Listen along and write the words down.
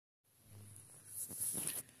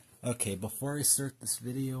Okay, before I start this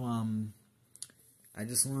video, I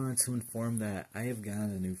just wanted to inform that I have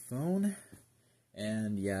gotten a new phone,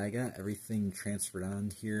 and yeah, I got everything transferred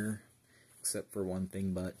on here, except for one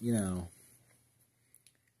thing, but, you know.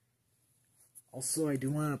 Also, I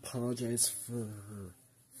do want to apologize for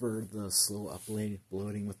the slow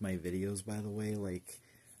uploading with my videos, by the way. Like,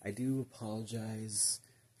 I do apologize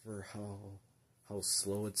for how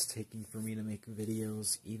slow it's taking for me to make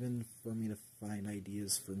videos, even for me to find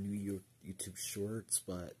ideas for new YouTube shorts,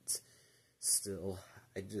 but still,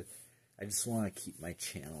 I just want to keep my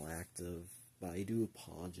channel active, but I do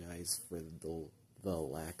apologize for the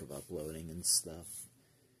lack of uploading and stuff.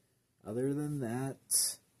 Other than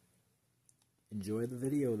that, enjoy the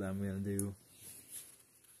video that I'm going to do.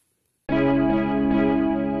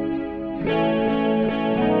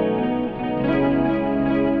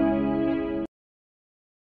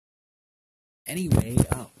 Anyway,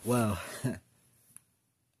 oh, well,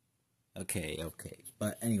 okay,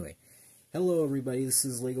 but anyway, hello everybody, this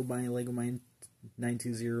is LegoMind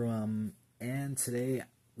 920, and today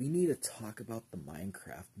we need to talk about the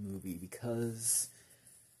Minecraft movie, because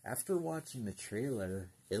after watching the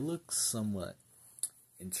trailer, it looks somewhat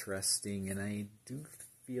interesting, and I do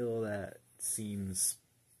feel that seems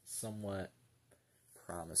somewhat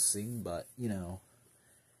promising, but, you know,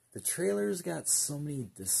 the trailer's got so many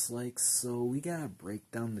dislikes, so we gotta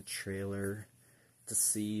break down the trailer to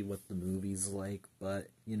see what the movie's like, but,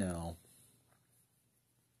 you know,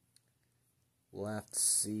 we'll have to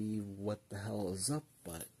see what the hell is up,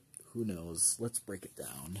 but who knows. Let's break it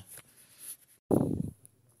down.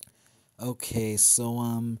 Okay,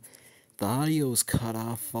 so, the audio's cut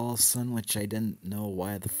off all of a sudden, which I didn't know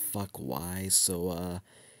why, so,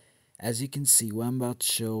 as you can see, what I'm about to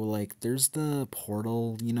show, like, there's the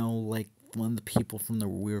portal, you know, like, one of the people from the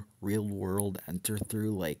real world enter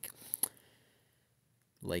through, like,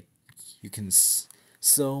 you can,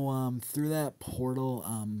 so, through that portal,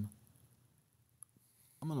 I'm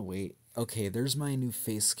gonna wait. Okay, there's my new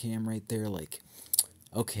face cam right there, like,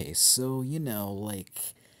 okay, so, you know,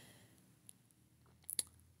 like,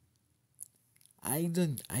 I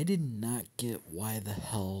did not get why the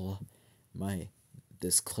hell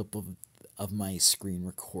this clip of my screen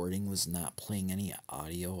recording was not playing any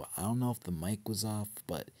audio. I don't know if the mic was off,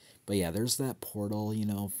 but yeah, there's that portal, you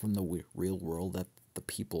know, from the real world that the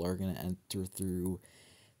people are gonna enter through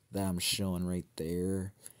that I'm showing right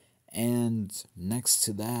there. And next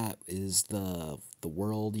to that is the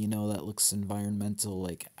world, you know, that looks environmental.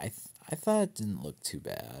 Like, I thought it didn't look too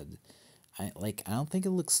bad. I don't think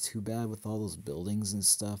it looks too bad with all those buildings and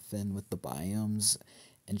stuff, and with the biomes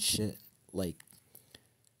and shit. Like,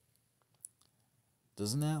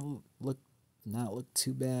 doesn't that not look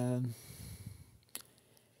too bad?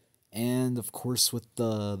 And of course, with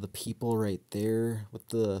the people right there, with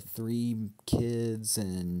the 3 kids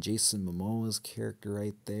and Jason Momoa's character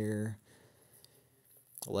right there,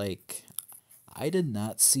 like, I did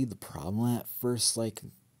not see the problem at first. Like,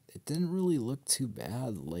 it didn't really look too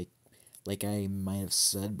bad, like I might have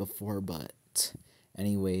said before, but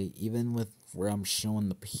anyway, even with where I'm showing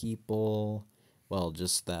the people, well,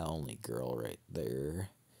 just that only girl right there,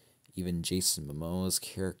 even Jason Momoa's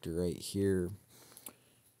character right here,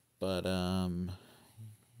 but,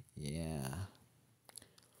 yeah,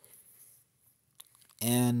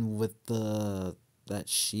 and with that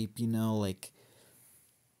sheep, you know, like,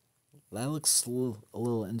 that looks a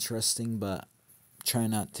little interesting, but try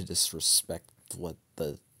not to disrespect what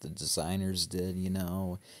the designers did, you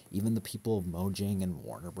know, even the people of Mojang and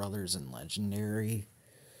Warner Brothers and Legendary.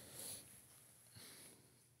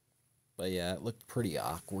 But yeah, it looked pretty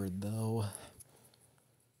awkward though.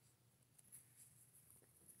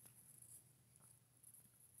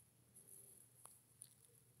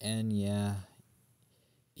 And yeah,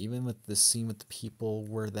 even with the scene with the people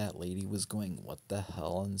where that lady was going, what the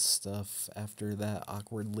hell and stuff, after that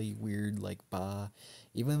awkwardly weird, like, bah.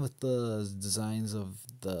 Even with the designs of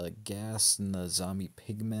the gas and the zombie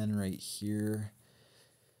pigmen right here,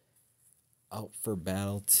 out for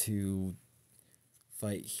battle to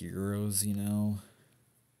fight heroes, you know.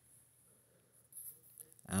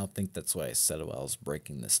 I don't think that's what I said while I was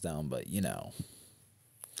breaking this down, but, you know.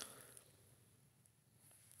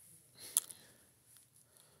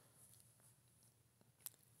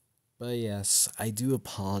 But yes, I do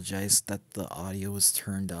apologize that the audio was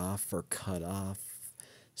turned off or cut off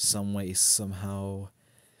some way, somehow,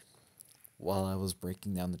 while I was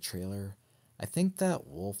breaking down the trailer. I think that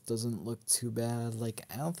wolf doesn't look too bad. Like,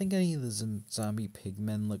 I don't think any of the zombie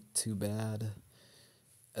pigmen look too bad,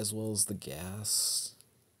 as well as the gas.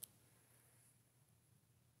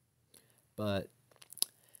 But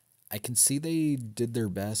I can see they did their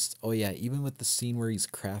best. Oh yeah, even with the scene where he's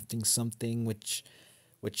crafting something, which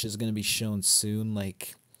is gonna be shown soon.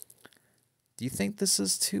 Like, do you think this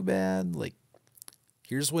is too bad? Like,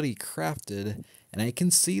 here's what he crafted, and I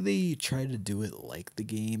can see they try to do it like the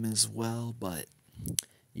game as well, but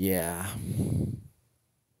yeah.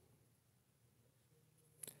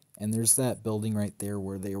 And there's that building right there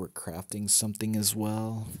where they were crafting something as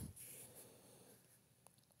well.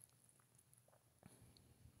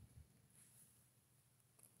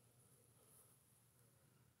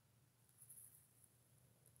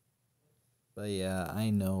 But yeah,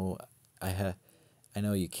 I know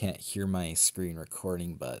you can't hear my screen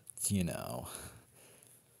recording, but you know.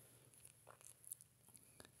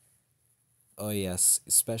 Oh yes,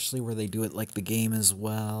 especially where they do it like the game as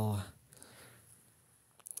well.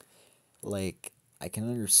 Like, I can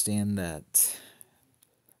understand that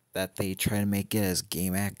they try to make it as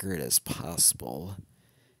game accurate as possible.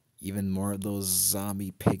 Even more of those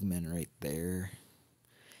zombie pigmen right there.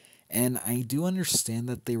 And I do understand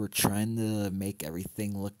that they were trying to make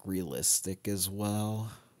everything look realistic as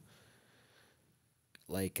well.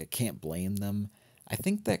 Like, I can't blame them. I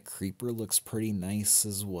think that creeper looks pretty nice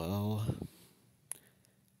as well.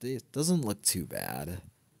 It doesn't look too bad.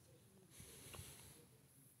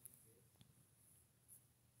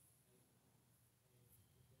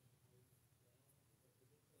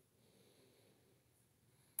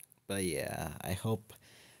 But yeah, I hope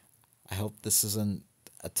this isn't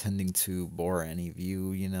attending to bore any of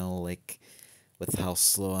you, like with how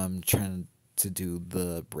slow I'm trying to do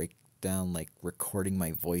the breakdown, like recording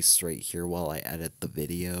my voice right here while I edit the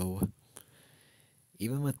video.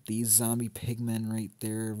 Even with these zombie pigmen right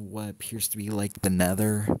there, what appears to be like the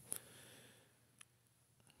nether.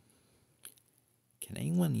 Can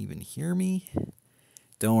anyone even hear me?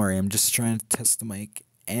 Don't worry, I'm just trying to test the mic.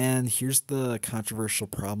 And here's the controversial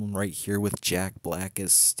problem right here with Jack Black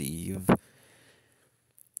as Steve.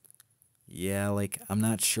 Yeah, like, I'm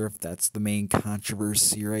not sure if that's the main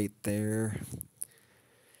controversy right there.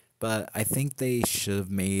 But I think they should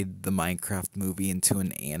have made the Minecraft movie into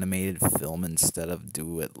an animated film instead of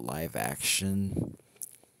do it live action.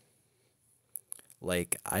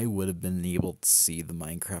 Like, I would have been able to see the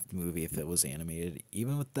Minecraft movie if it was animated,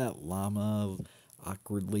 even with that llama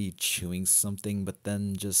awkwardly chewing something, but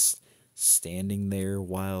then just standing there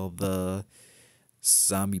while the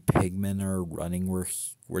zombie pigmen are running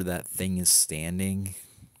where that thing is standing.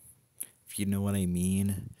 If you know what I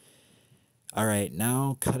mean. Alright,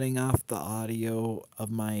 now cutting off the audio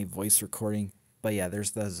of my voice recording. But yeah,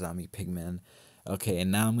 there's the zombie pigmen. Okay,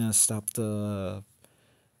 and now I'm gonna stop the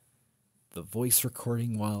voice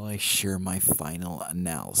recording while I share my final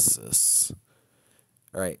analysis.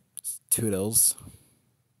 Alright, toodles.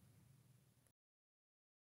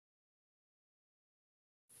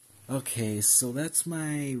 Okay, so that's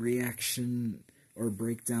my reaction or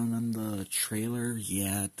breakdown on the trailer.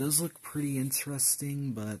 Yeah, it does look pretty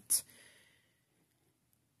interesting, but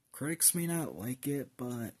critics may not like it,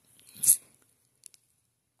 but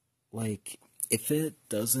like, if it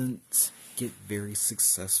doesn't get very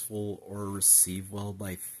successful or received well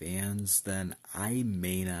by fans, then I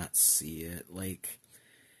may not see it. Like,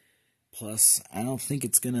 plus, I don't think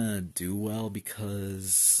it's gonna do well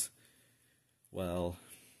because, well,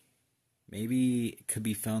 maybe it could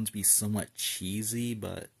be found to be somewhat cheesy,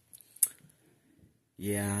 but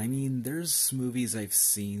yeah, I mean, there's movies I've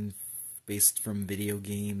seen based from video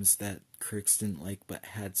games that critics didn't like but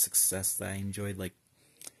had success that I enjoyed, like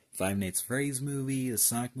Five Nights at Freddy's movie, the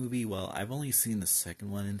Sonic movie. Well, I've only seen the second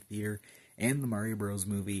one in theater, and the Mario Bros.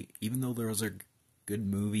 Movie, even though those are good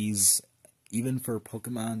movies. Even for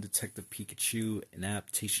Pokemon Detective Pikachu, an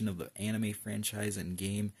adaptation of the anime franchise and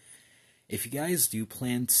game. If you guys do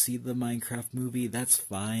plan to see the Minecraft movie, that's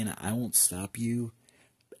fine, I won't stop you.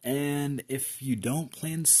 And if you don't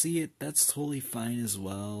plan to see it, that's totally fine as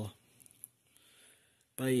well.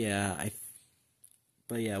 But yeah,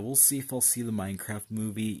 we'll see if I'll see the Minecraft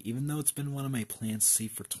movie. Even though it's been one of my plans to see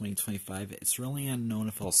for 2025, it's really unknown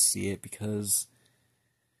if I'll see it because,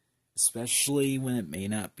 especially when it may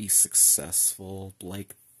not be successful,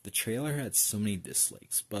 like, the trailer had so many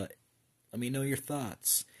dislikes, but let me know your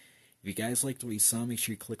thoughts. If you guys liked what you saw, make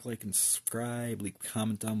sure you click like and subscribe, leave a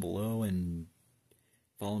comment down below, and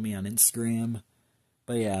follow me on Instagram.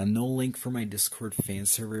 But yeah, no link for my Discord fan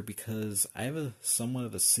server because I have a somewhat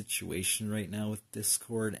of a situation right now with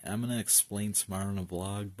Discord. And I'm going to explain tomorrow in a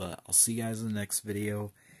vlog, but I'll see you guys in the next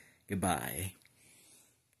video. Goodbye.